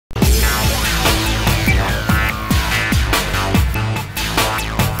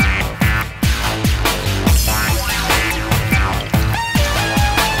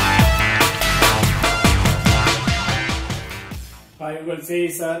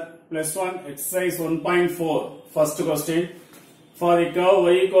sir, plus 1, exercise 1.4. First question. For the curve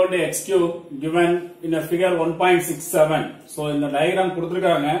y equal to x cube given in a figure 1.67. So, in the diagram,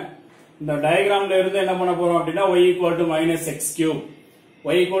 in the diagram, y equal to minus x cube,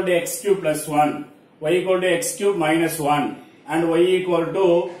 y equal to x cube plus 1, y equal to x cube minus 1, and y equal to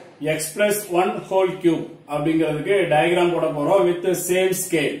x plus 1 whole cube. Diagram with the same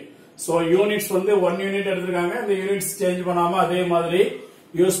scale. So, units வந்து 1 unit எடுத்துருக்காங்க. இந்த units change பண்ணாம அதே மாதிரி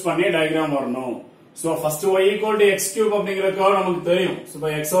use பண்ணி diagram வரணும். So, first y equal to x cube அப்படிங்கிற curve நமக்கு தெரியும். So, இப்போ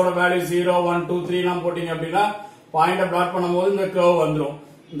x ஓட value 0, 1, 2, 3 நாம் போட்டிங்க அப்படின்னா பாயிண்ட plot பண்ணும்போது இந்த curve வந்துரும்.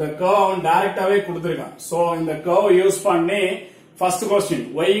 இந்த curve அவன் டைரக்டாவே கொடுத்திருக்கான். So, இந்த curve யூஸ் பண்ணி first question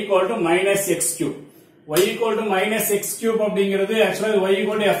y equal to minus x cube. y equal to minus x cube அப்படிங்கிறது actually y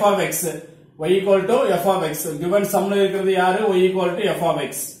equal to f of x. y equal to f of x. Given sumல இருக்கிறது யாரு? y equal to f of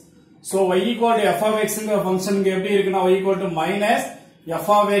x. So, y equal to f of x ங்கிற ஃபங்க்ஷனுக்கு எப்படி இருக்குன்னா y equal to minus f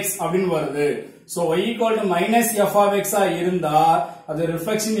of x அப்படின்னு வருது. So, y equal to minus f of x இருந்தா அது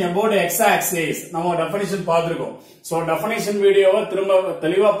reflection about x axis. நம்ம definition பார்த்திருக்கோம். So, definition வீடியோவை திரும்ப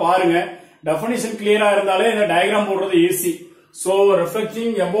தெளிவா பாருங்க. definition clear இருந்தாலே இந்த diagram போடுறது easy. So,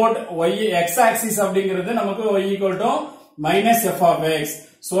 reflecting about y x axis அப்படிங்கிறது நமக்கு y equal to minus f of x.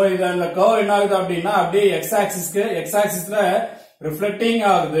 So, இந்த curve என்ன ஆகுது அப்படின்னா அப்படியே x axisல reflecting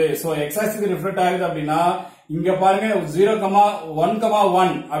ஆகுது. So, x axis reflect ஆகுது அப்படின்னா இங்க பாருங்க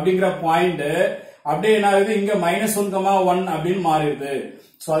 0,1,1 அப்படிங்கிற பாயிண்ட் அப்படியே என்ன ஆகுது இங்க -1,1 அப்படின்னு மாறிடுது.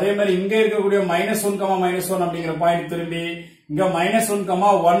 சோ அதே மாதிரி இங்க இருக்கக்கூடிய -1,-1 அப்படிங்கிற பாயிண்ட் திரும்பி இங்க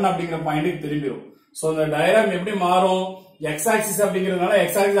 -1,1 அப்படிங்கிற பாயிண்ட்க்கு திரும்பிடும். சோ இந்த டயகிராம் எப்படி மாறும்? x axis அப்படிங்கிறதுனால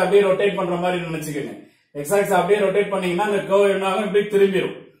x axis அப்படியே ரொட்டேட் பண்ற மாதிரி நினைச்சுக்கங்க. x axis அப்படியே ரொட்டேட் பண்ணீங்கன்னா அந்த கர்வ் என்ன ஆகும்? இப்படி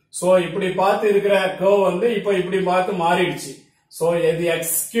திரும்பிடும். சோ இப்படி பார்த்து இருக்கிற கர்வ் வந்து இப்போ இப்படி பார்த்து மாறிடுச்சு. சோ இது x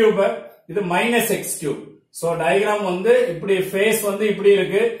cube, இது minus x cube. So diagram வந்து இப்படி ஃபேஸ் வந்து இப்படி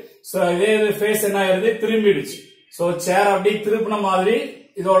இருக்கு. சோ இதே ஃபேஸ் என்ன ஆயிருது? திரும்பிடுச்சு. சோ சேர் அப்படி திருப்பின மாதிரி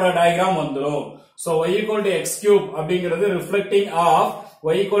இதோட டயகிராம் வந்துரும். So y equal to x cube அப்படிங்கிறது reflecting of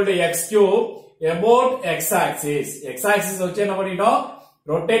y equal to x cube about x axis. x axis வச்சு என்ன பண்ணிட்டோம்?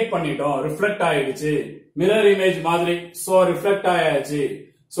 ரொட்டேட் பண்ணிட்டோம். ரிஃப்ளெக்ட் ஆயிடுச்சு. மிரர் இமேஜ் மாதிரி. சோ ரிஃப்ளெக்ட் ஆயாச்சு.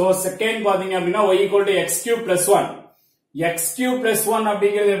 சோ செகண்ட் பாத்தீங்க அப்படின்னா y equal to x cube plus 1. x cube plus 1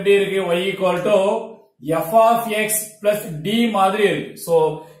 அப்படிங்கிறது எப்படி இருக்கு? y equal to f of x plus d மாதிரி இருக்கு. So,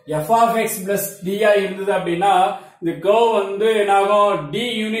 f of x plus d இருந்தது அப்படின்னா இந்த curve வந்து என்னாகும்? d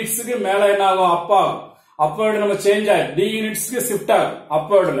யூனிட்ஸ்க்கு மேல என்னாகும்? upward நம்ம சேஞ்ச் ஆகும். d யூனிட்ஸ்க்கு ஷிஃப்ட் ஆகும்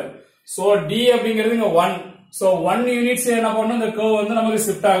upwardல. So, d அப்படிங்கிறது இங்க 1. So, 1 யூனிட்ஸ் என்ன பண்ணும்? இந்த curve வந்து நமக்கு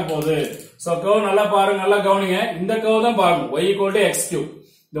ஷிஃப்ட் ஆக போகுது. So, curve நல்லா பாருங்க, நல்லா கவனிங்க. இந்த curve தான் பாருங்க. y equal to x cube.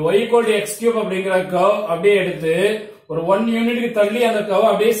 இந்த y equal to x cube அப்படிங்கிற curve அப்படியே எடுத்து ஒரு 1 யூனிட்க்கு தள்ளி அந்த curve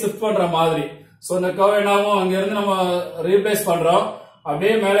அப்படியே ஷிஃப்ட் பண்ற மாதிரி. சோ இந்த கர்வ் என்னாகும்? அங்க இருந்து நம்ம ரீப்ளேஸ் பண்றோம்.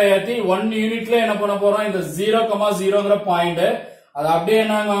 அப்படியே மேல ஏத்தி 1 யூனிட்ல என்ன பண்ண போறோம்? இந்த 0,0ங்கிற பாயிண்ட் அது அப்படியே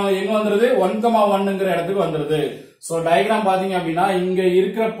எங்க வந்துருது? 1,1ங்கிற இடத்துக்கு வந்துருது. சோ டயகிராம் பாத்தீங்க அப்படின்னா இங்க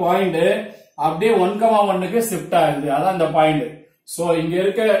இருக்கிற பாயிண்ட் அப்படியே 1,1க்கு ஷிஃப்ட் ஆகுது. அதான் இந்த பாயிண்ட். சோ இங்க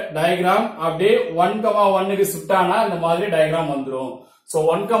இருக்க டயகிராம் அப்படியே 1,1க்கு ஷிஃப்ட் ஆனா இந்த மாதிரி டயகிராம் வந்துரும். சோ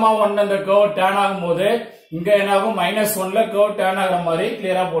 1,1 அந்த கர்வ் டர்ன் ஆகும்போது இங்க என்ன ஆகும்? -1ல கர்வ் டர்ன் ஆகுற மாதிரி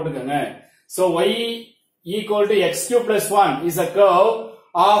கிளியரா போட்டுக்கோங்க. So, y equal to x cube plus 1 is a curve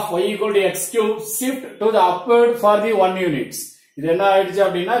of y equal to x cube shift to the upward for the 1 units. இது என்ன ஆயிடுச்சு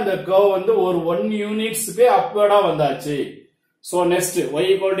அப்படின்னா இந்த curve வந்து ஒரு 1 யூனிட்ஸ்க்கு upward வந்தாச்சு. So, next y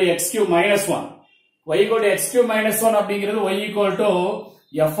equal to x cube minus 1. y equal to x cube minus 1 அப்படிங்கிறது y equal to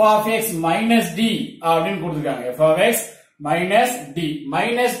f of x minus d அப்படின்னு கொடுத்திருக்காங்க. f of x minus d.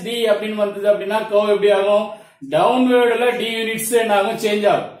 minus d அப்படின்னு வந்தது அப்படின்னா curve எப்படி ஆகும்? downwardல d units என்ன ஆகும்? சேஞ்ச்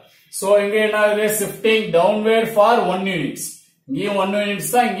ஆகும். So, இங்க என்ன ஆகுது? shifting downward for 1 units. இங்கேயும் 1 units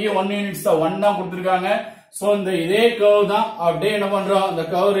தான், இங்கேயும் 1 units தான். 1 தான் கொடுத்திருக்காங்க. So, இந்த இதே curve தான் அப்படியே என்ன பண்றோம்? இந்த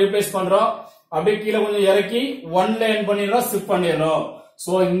curve ரீப்ளேஸ் பண்றோம். அப்படியே கீழே கொஞ்சம் இறக்கி 1ல எண்ட் பண்ணிடுறோம், ஷிஃப்ட் பண்ணிடுறோம்.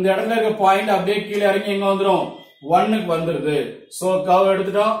 So, இந்த இடத்துல இருக்க பாயிண்ட் அப்படியே கீழே இறங்கி எங்க வந்துரும்? 1க்கு வந்துருது. So, curve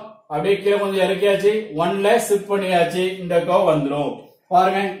எடுத்துட்டோம். அப்படியே கீழே கொஞ்சம் இறக்கியாச்சு, 1ல ஷிஃப்ட் பண்ணியாச்சு. இந்த curve வந்துரும்.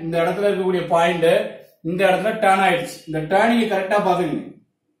 பாருங்க, இந்த இடத்துல இருக்கக்கூடிய பாயிண்ட் இந்த இடத்துல டர்ன் ஆயிடுச்சு. இந்த டர்னிங் கரெக்டா பாத்துக்கங்க.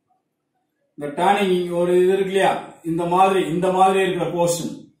 இந்த டர்னிங் ஒரு இது இருக்கு இல்லையா? இந்த மாதிரி இருக்கிற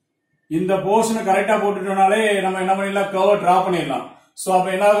போர்ஷன், இந்த போர்ஷனை கரெக்டா போட்டுட்டோம்னாலே நம்ம என்ன பண்ணிடலாம்? கர்வ் டிரா பண்ணிடலாம். சோ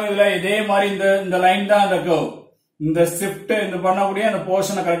அப்ப என்ன ஆகும்? இதுல இதே மாதிரி இந்த லைன் தான் அந்த கர்வ். இந்த ஷிஃப்ட் இந்த பண்ணக்கூடிய அந்த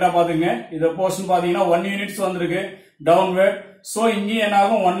போர்ஷனை கரெக்டா பாத்துங்க. இந்த போர்ஷன் பாத்தீங்கன்னா 1 யூனிட்ஸ் வந்திருக்கு டவுன்வர்ட். சோ இங்க என்ன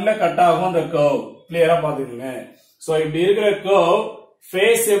ஆகும்? 1ல கட் ஆகும் அந்த கர்வ். கிளியரா பாத்துக்கங்க. சோ இப்படி இருக்கிற கர்வ்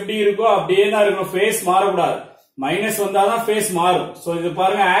ஃபேஸ் எப்படி இருக்கோ அப்படியே தான் இருக்கணும். ஃபேஸ் மாறக்கூடாது. மைனஸ் வந்தாதான் ஃபேஸ் மாறும். சோ இது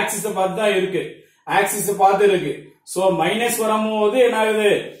பாருங்க, ஆக்சிஸ் பார்த்து தான் இருக்கு. ஆக்சிஸ் பார்த்து இருக்கு. சோ மைனஸ் வரும்போது என்ன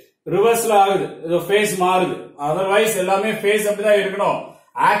ஆகுது ரிவர்ஸ்ல ஆகுது ஃபேஸ் மாறுது அதர்வைஸ் எல்லாமே ஃபேஸ் அப்படிதான் இருக்கணும்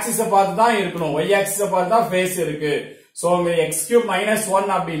ஆக்சிஸ பார்த்து தான் இருக்கணும் y ஆக்சிஸ பார்த்து தான் ஃபேஸ் இருக்கு சோ இங்க x cube minus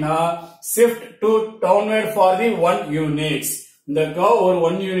 1 அப்படினா shift to downward for the 1 units இந்த curve ஒரு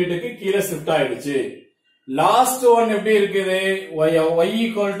 1 யூனிட்டுக்கு கீழ ஷிஃப்ட் ஆயிடுச்சு லாஸ்ட் ஒன் எப்படி இருக்குது y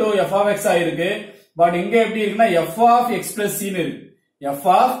equal to f of x ஆயிருக்கு பட் இங்க எப்படி இருக்குன்னா f of x plus c ன்னு இருக்கு f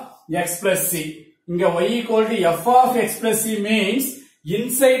of x plus c இங்க y equal to f of x plus c means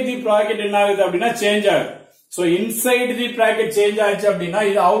inside the bracket என்ன ஆகுது அப்படினா சேஞ்ச் ஆகுது so inside the bracket change ஆச்சு அப்படினா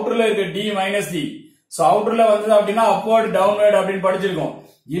இது அவுட்டர்ல இருக்கு d minus d சோ அவுட்டர்ல வந்தது அப்படினா upward downward அப்படினு படிச்சிருக்கோம்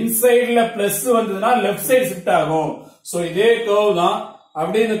இன்சைட்ல பிளஸ் வந்ததுனா லெஃப்ட் சைடு ஷிஃப்ட் ஆகும் சோ இதே கர்வ் தான்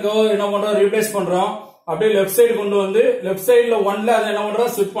அப்படியே இந்த கர்வ் என்ன பண்றோம் ரீப்ளேஸ் பண்றோம் அப்படியே லெஃப்ட் சைடு கொண்டு வந்து லெஃப்ட் சைடுல 1ல அத என்ன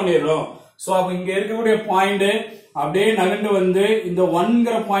பண்றோம் ஷிஃப்ட் பண்ணிரோம் சோ அப்ப இங்க இருக்கக்கூடிய பாயிண்ட் அப்படியே நகர்ந்து வந்து இந்த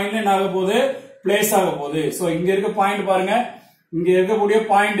 1ங்கற பாயிண்ட்ல என்ன ஆக போகுது பிளேஸ் ஆக போகுது சோ இங்க இருக்க பாயிண்ட் பாருங்க இங்க இருக்கக்கூடிய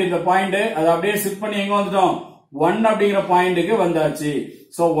பாயிண்ட் இந்த பாயிண்ட் அத அப்படியே ஷிஃப்ட் பண்ணி எங்க வந்துட்டோம் 1 அப்படிங்கற பாயிண்ட்க்கு வந்தாச்சு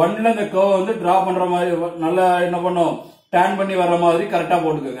சோ 1ல இந்த கர்வ் வந்து டிரா பண்ற மாதிரி நல்லா என்ன பண்ணோம் டர்ன் பண்ணி வர்ற மாதிரி கரெக்ட்டா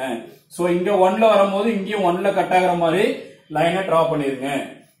போட்டுக்கங்க சோ இங்க 1ல வரும்போது இங்கேயும் 1ல கட் ஆகுற மாதிரி லைனை டிரா பண்ணிருங்க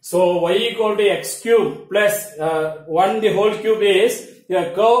so y equal to x cube plus 1 the whole cube is the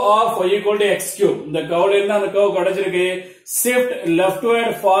curve of y equal to x cube இந்த கர்வ்ல இருந்து அந்த கர்வ் கிடைச்சிருக்கு shift leftward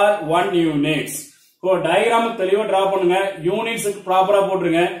for 1 units so diagram தெளிவா டிரா பண்ணுங்க யூனிட்ஸ் ப்ராப்பரா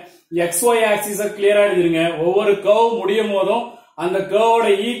போட்டுருங்க xy ஆக்சிஸ கிளியரா எழுதிருங்க ஒவ்வொரு கர்வ் முடியும் போதும் அந்த கர்வோட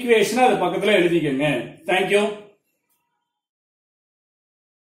ஈக்குவேஷனை அது பக்கத்துல எழுதிக்கங்க thank you